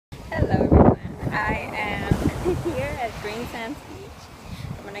Hello everyone, I am here at Green Sands Beach.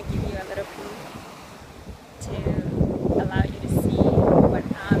 I'm going to give you a little peek to allow you to see what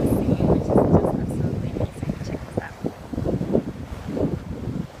I'm seeing, which is just absolutely amazing. Check this out.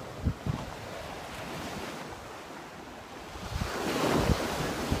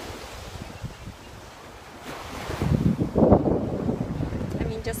 I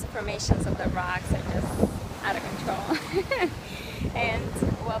mean, just the formations of the rocks are just out of control. And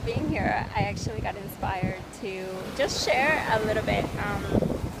while being here, I actually got inspired to just share a little bit.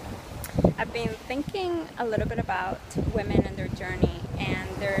 I've been thinking a little bit about women and their journey, and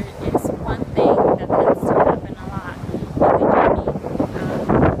there is one thing that tends to happen a lot with the journey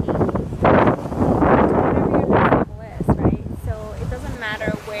whatever your next level is, right? So it doesn't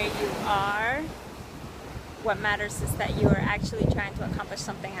matter where you are. What matters is that you are actually trying to accomplish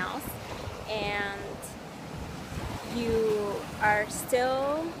something else, and you are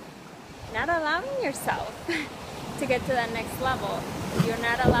still not allowing yourself to get to that next level. You're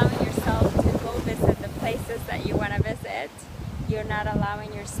not allowing yourself to go visit the places that you want to visit. You're not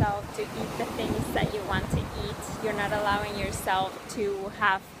allowing yourself to eat the things that you want to eat. You're not allowing yourself to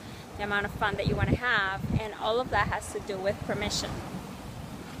have the amount of fun that you want to have, and all of that has to do with permission.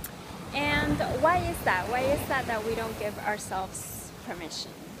 And why is that? Why is that we don't give ourselves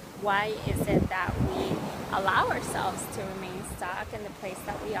permission? Why is it that we allow ourselves to remain stuck in the place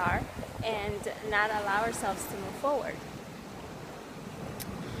that we are and not allow ourselves to move forward?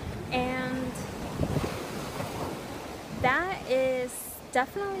 And that is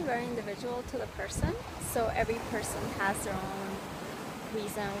definitely very individual to the person. So every person has their own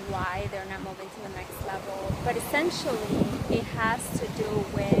reason why they're not moving to the next level. But essentially, it has to do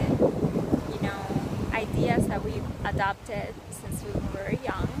with, ideas that we've adopted since we were very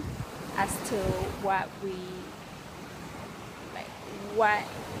young as to what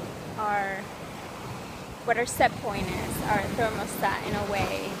our set point is, our thermostat in a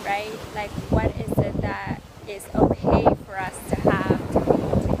way, right? Like, what is it that is okay for us to have, to be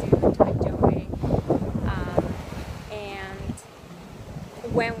able to do, to enjoy, and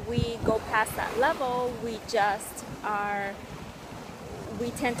when we go past that level, we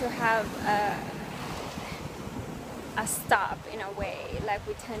tend to have a stop in a way. Like,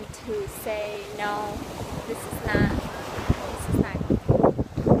 we tend to say, no, this is not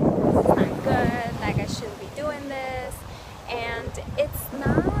good, like I shouldn't be doing this, and it's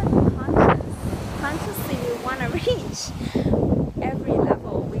not conscious. Consciously, we want to reach every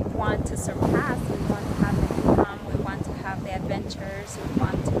level. We want to surpass, we want to have the income, we want to have the adventures, we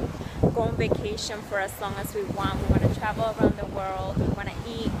want to go on vacation for as long as we want to travel around the world, we want to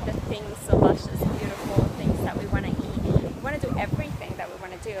eat the things, the luscious, beautiful things that we want to eat. We want to do everything that we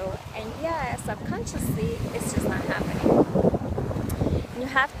want to do, and yeah, subconsciously, it's just not happening. You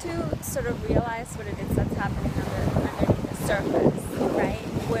have to sort of realize what it is that's happening underneath the surface, right?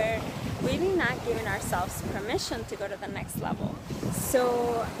 We're really not giving ourselves permission to go to the next level.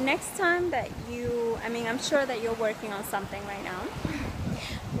 So next time that I'm sure that you're working on something right now.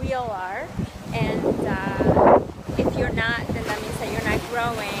 We all are. And if you're not, then that means that you're not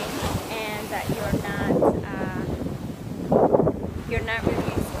growing, and that you're not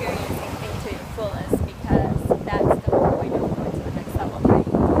really experiencing things to your fullest, because that's the whole point of going to the next level, right?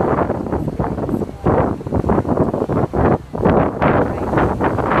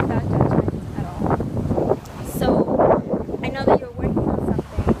 Without judgment at all. So I know that you're working on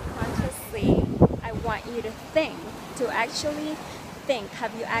something consciously. I want you to actually think.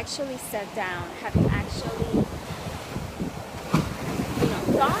 Have you actually sat down? Have you actually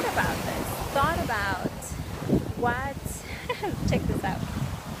thought about this? Thought about what? Check this out.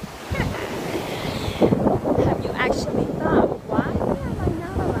 Have you actually thought, why am I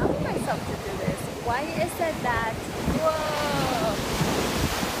not allowing myself to do this? Why is it that, whoa,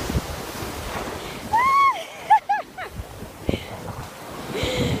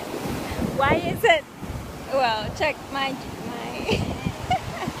 why is it, well, check my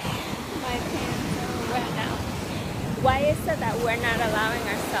my pants are wet now. Why is it that we're not allowing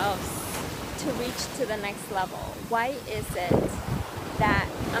ourselves to reach to the next level? Why is it that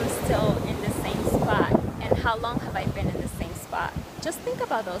I'm still in the same spot? And how long have I been in the same spot? Just think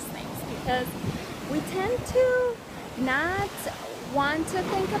about those things, because we tend to not want to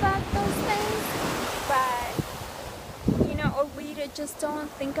think about those things, but or we just don't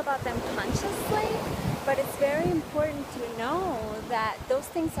think about them consciously. But it's very important to know that those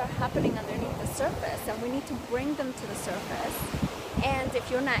things are happening underneath the surface, and we need to bring them to the surface. And if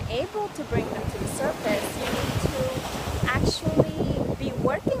you're not able to bring them to the surface, you need to actually be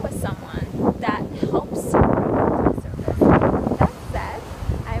working with someone that helps you bring them to the surface. That said,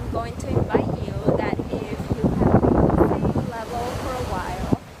 I'm going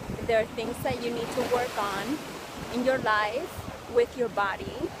there are things that you need to work on in your life with your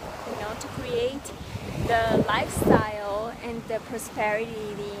body, you know, to create the lifestyle and the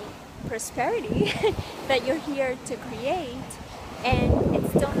prosperity that you're here to create, and it's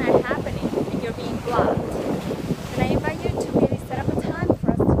still not happening and you're being blocked. And I invite you to maybe set up a time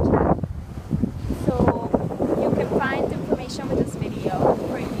for us to chat. So you can find information with this video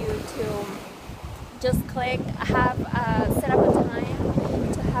for you to just click, set up a time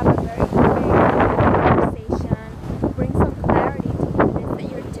to have a very quick conversation, bring some clarity to what it is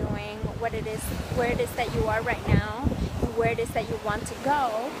that you're doing, what it is, where it is that you are right now, and where it is that you want to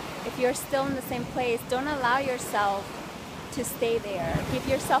go. If you're still in the same place, don't allow yourself to stay there. Give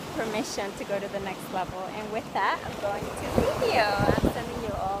yourself permission to go to the next level. And with that, I'm going to leave you. I'm sending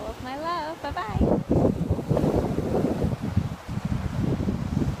you all of my love. Bye-bye.